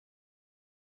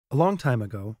A long time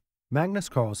ago, Magnus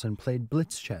Carlsen played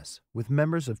Blitz chess with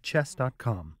members of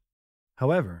chess.com.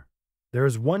 However, there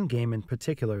is one game in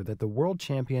particular that the world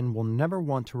champion will never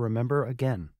want to remember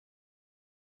again.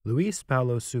 Luis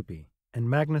Paulo Supi and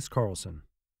Magnus Carlsen.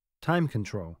 Time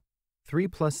control.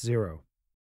 3+0.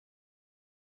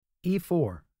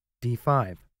 E4,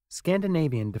 D5,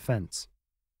 Scandinavian defense.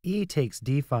 E takes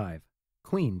D5,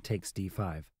 Queen takes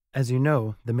D5. As you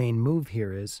know, the main move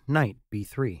here is Knight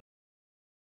B3.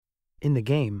 In the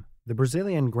game, the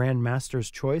Brazilian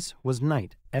Grandmaster's choice was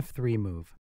Knight F3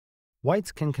 move.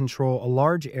 Whites can control a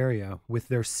large area with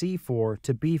their C4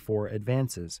 to B4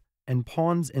 advances and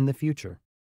pawns in the future.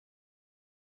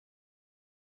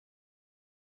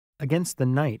 Against the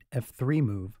Knight F3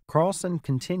 move, Carlsen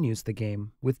continues the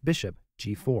game with Bishop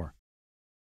G4.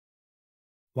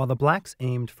 While the blacks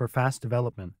aimed for fast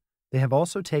development, they have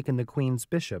also taken the Queen's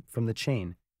bishop from the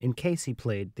chain in case he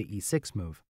played the E6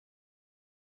 move.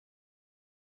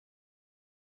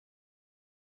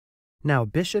 Now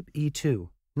Bishop E2,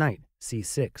 Knight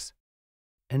C6,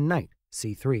 and Knight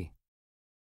C3.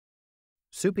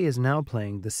 Supi is now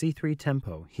playing the C3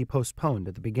 tempo he postponed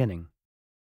at the beginning.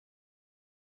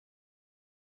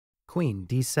 Queen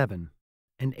D7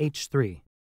 and H3.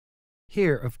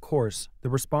 Here, of course, the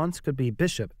response could be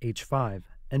Bishop H5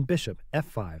 and Bishop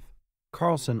F5.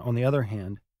 Carlsen, on the other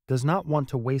hand, does not want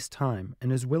to waste time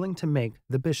and is willing to make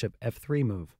the Bishop F3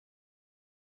 move.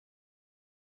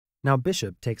 Now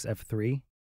Bishop takes F3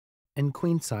 and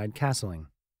queenside castling.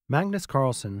 Magnus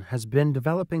Carlsen has been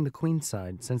developing the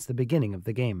queenside since the beginning of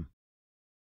the game.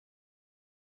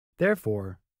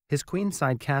 Therefore, his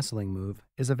queenside castling move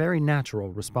is a very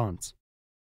natural response.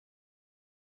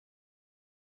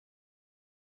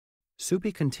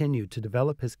 Supi continued to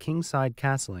develop his kingside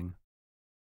castling,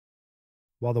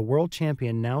 while the world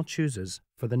champion now chooses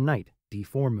for the Knight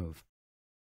D4 move.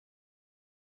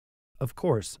 Of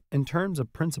course, in terms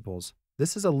of principles,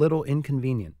 this is a little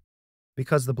inconvenient,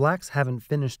 because the blacks haven't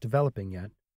finished developing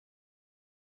yet,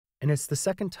 and it's the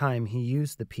second time he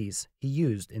used the piece he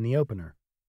used in the opener.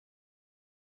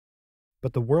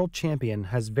 But the world champion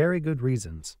has very good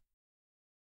reasons.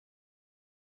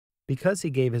 Because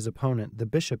he gave his opponent the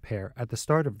bishop pair at the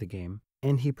start of the game,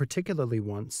 and he particularly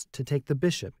wants to take the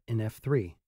bishop in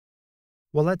F3.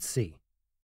 Well, let's see.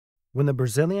 When the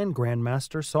Brazilian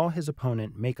Grandmaster saw his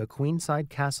opponent make a queenside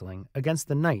castling against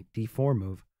the Knight D4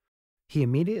 move, he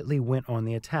immediately went on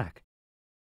the attack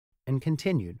and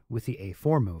continued with the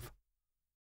A4 move.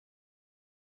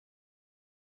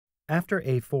 After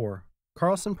A4,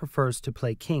 Carlsen prefers to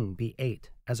play King B8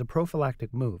 as a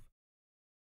prophylactic move,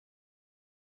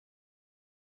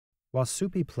 while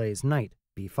Supi plays Knight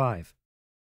B5.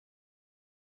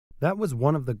 That was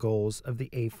one of the goals of the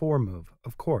A4 move,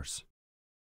 of course.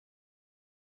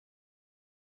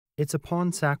 It's a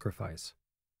pawn sacrifice,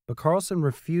 but Carlsen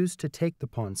refused to take the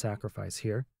pawn sacrifice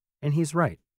here, and he's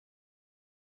right.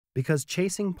 Because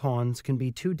chasing pawns can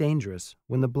be too dangerous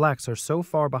when the blacks are so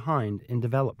far behind in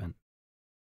development.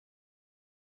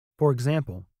 For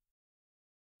example,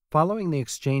 following the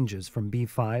exchanges from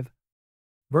B5,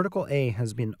 vertical A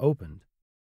has been opened,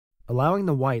 allowing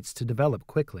the whites to develop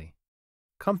quickly,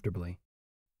 comfortably,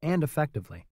 and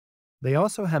effectively. They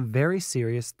also have very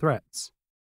serious threats.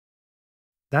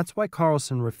 That's why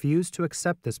Carlsen refused to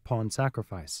accept this pawn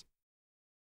sacrifice.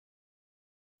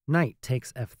 Knight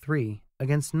takes F3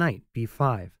 against Knight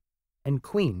B5, and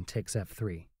Queen takes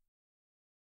F3.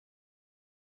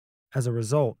 As a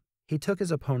result, he took his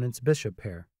opponent's bishop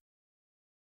pair,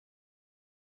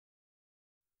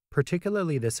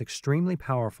 particularly this extremely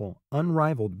powerful,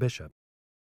 unrivaled bishop.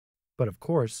 But of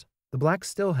course, the blacks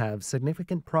still have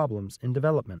significant problems in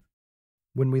development.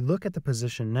 When we look at the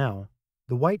position now,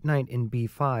 the white knight in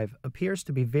B5 appears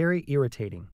to be very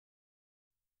irritating.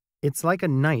 It's like a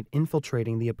knight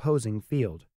infiltrating the opposing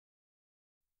field.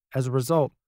 As a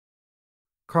result,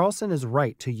 Carlsen is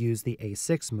right to use the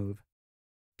A6 move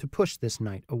to push this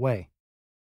knight away.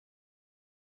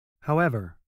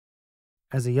 However,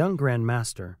 as a young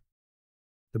grandmaster,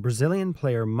 the Brazilian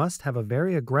player must have a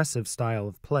very aggressive style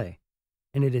of play,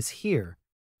 and it is here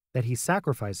that he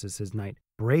sacrifices his knight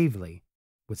bravely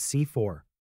with C4.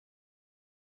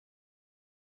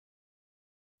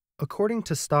 According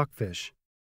to Stockfish,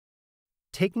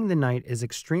 taking the knight is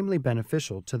extremely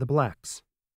beneficial to the blacks.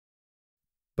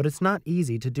 But it's not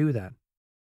easy to do that,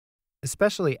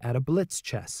 especially at a blitz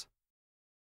chess.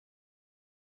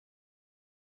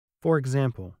 For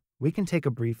example, we can take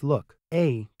a brief look.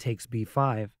 A takes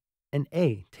B5 and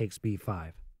A takes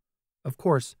B5. Of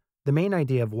course, the main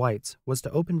idea of whites was to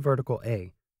open vertical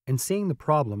A, and seeing the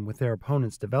problem with their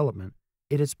opponent's development,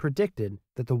 it is predicted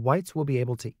that the whites will be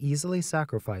able to easily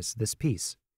sacrifice this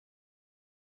piece.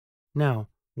 Now,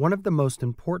 one of the most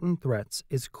important threats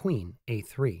is queen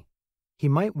a3. He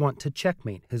might want to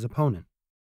checkmate his opponent.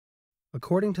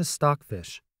 According to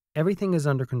Stockfish, everything is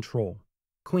under control.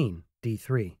 Queen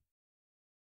d3.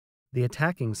 The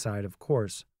attacking side, of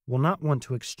course, will not want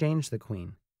to exchange the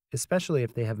queen, especially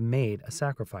if they have made a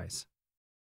sacrifice.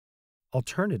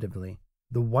 Alternatively,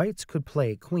 the whites could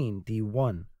play queen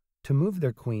d1 to move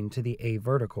their queen to the a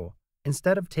vertical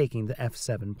instead of taking the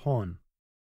f7 pawn.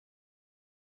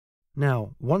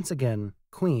 Now, once again,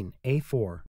 queen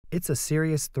a4. It's a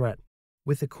serious threat.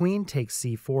 With the queen takes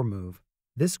c4 move,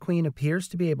 this queen appears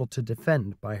to be able to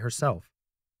defend by herself.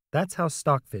 That's how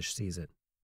Stockfish sees it.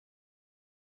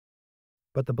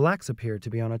 But the blacks appear to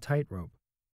be on a tightrope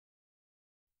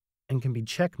and can be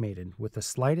checkmated with the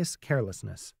slightest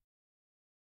carelessness.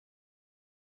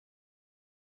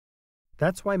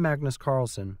 That's why Magnus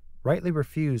Carlsen rightly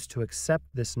refused to accept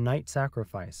this knight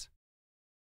sacrifice.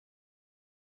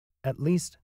 At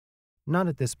least, not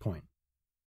at this point.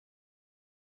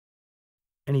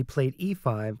 And he played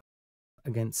e5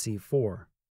 against c4.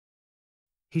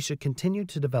 He should continue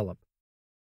to develop.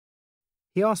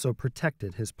 He also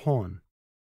protected his pawn.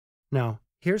 Now,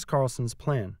 here's Carlsen's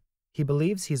plan. He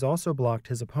believes he's also blocked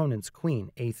his opponent's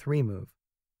queen a3 move.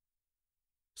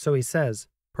 So he says,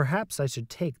 perhaps I should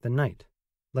take the knight.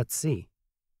 Let's see.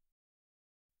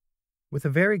 With a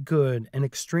very good and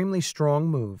extremely strong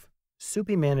move,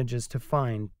 Supi manages to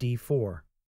find d4.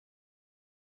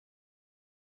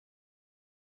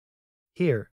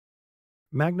 Here,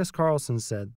 Magnus Carlsen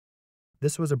said,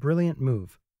 this was a brilliant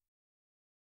move.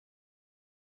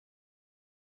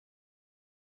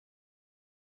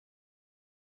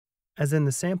 As in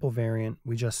the sample variant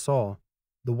we just saw,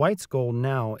 the white's goal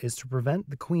now is to prevent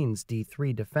the queen's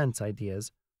d3 defense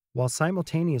ideas while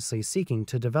simultaneously seeking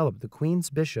to develop the queen's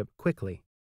bishop quickly.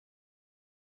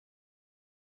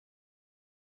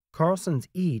 Carlsen's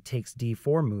e takes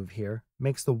d4 move here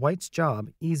makes the white's job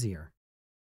easier.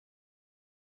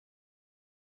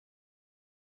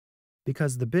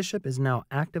 Because the bishop is now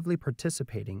actively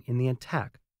participating in the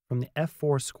attack from the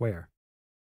f4 square.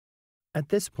 At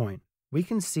this point, we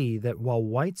can see that while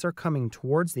whites are coming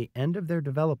towards the end of their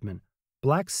development,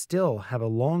 blacks still have a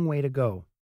long way to go.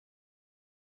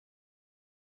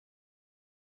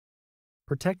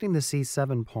 Protecting the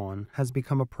c7 pawn has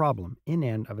become a problem in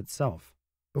and of itself.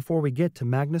 Before we get to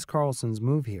Magnus Carlsen's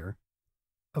move here,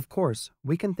 of course,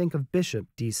 we can think of bishop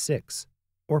d6,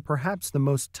 or perhaps the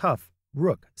most tough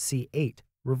rook c8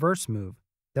 reverse move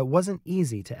that wasn't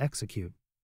easy to execute.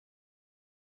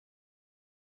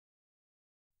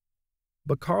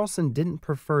 But Carlsen didn't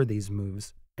prefer these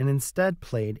moves and instead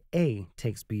played a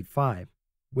takes b5,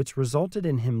 which resulted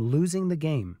in him losing the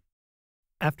game.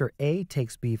 After a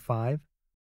takes b5,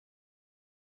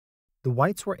 the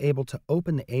whites were able to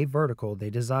open the a vertical they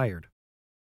desired.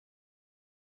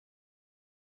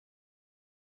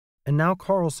 And now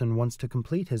Carlsen wants to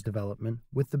complete his development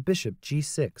with the bishop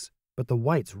g6, but the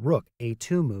white's rook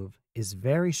a2 move is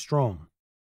very strong.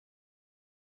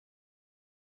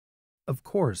 Of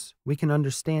course, we can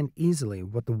understand easily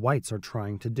what the whites are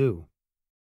trying to do.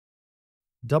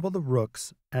 Double the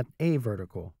rooks at a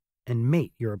vertical and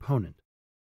mate your opponent.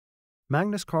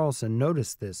 Magnus Carlsen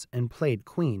noticed this and played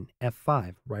queen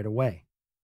f5 right away.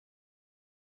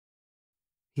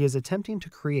 He is attempting to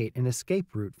create an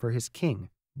escape route for his king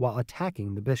while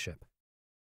attacking the bishop.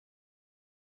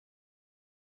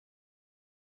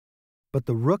 But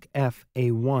the rook f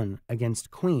a1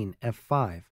 against queen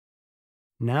f5.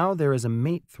 Now there is a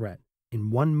mate threat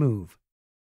in one move.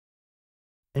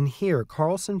 And here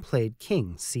Carlsen played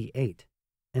king c8.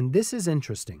 And this is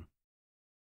interesting.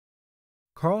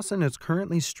 Carlsen is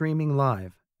currently streaming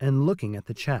live and looking at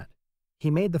the chat.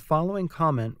 He made the following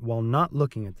comment while not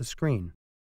looking at the screen.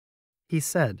 He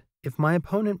said, if my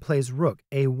opponent plays rook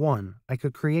a1, I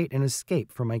could create an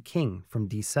escape for my king from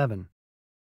d7.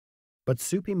 But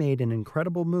Supi made an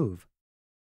incredible move,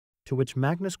 to which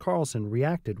Magnus Carlsen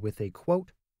reacted with a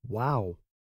quote, wow.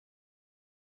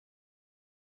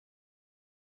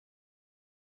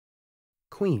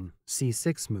 Queen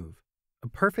c6 move, a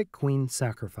perfect queen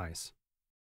sacrifice.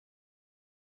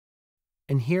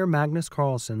 And here Magnus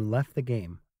Carlsen left the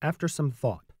game after some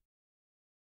thought.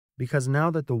 Because now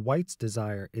that the whites'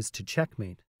 desire is to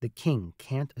checkmate, the king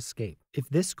can't escape. If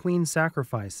this queen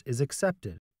sacrifice is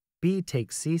accepted, b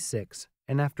takes c6,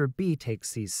 and after b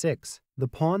takes c6, the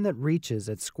pawn that reaches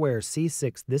at square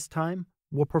c6 this time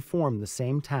will perform the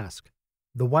same task.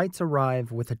 The whites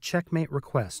arrive with a checkmate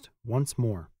request once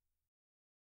more.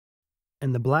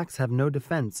 and the blacks have no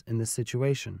defense in this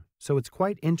situation, so it's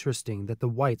quite interesting that the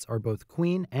whites are both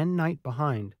queen and knight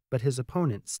behind, but his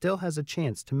opponent still has a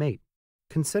chance to mate.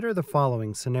 Consider the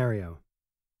following scenario.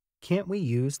 Can't we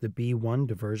use the b1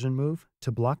 diversion move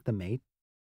to block the mate?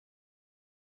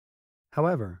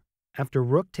 However, after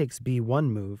rook takes b1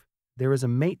 move, there is a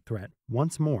mate threat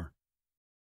once more.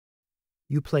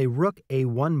 You play rook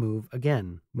a1 move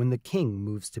again when the king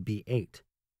moves to b8,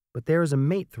 but there is a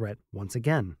mate threat once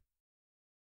again.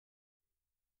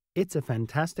 It's a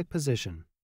fantastic position.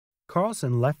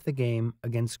 Carlsen left the game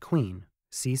against queen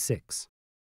c6.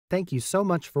 Thank you so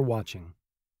much for watching.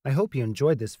 I hope you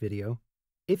enjoyed this video.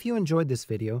 If you enjoyed this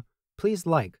video, please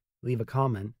like, leave a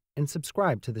comment, and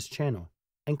subscribe to this channel,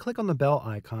 and click on the bell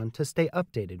icon to stay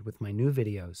updated with my new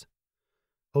videos.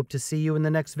 Hope to see you in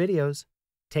the next videos.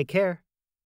 Take care.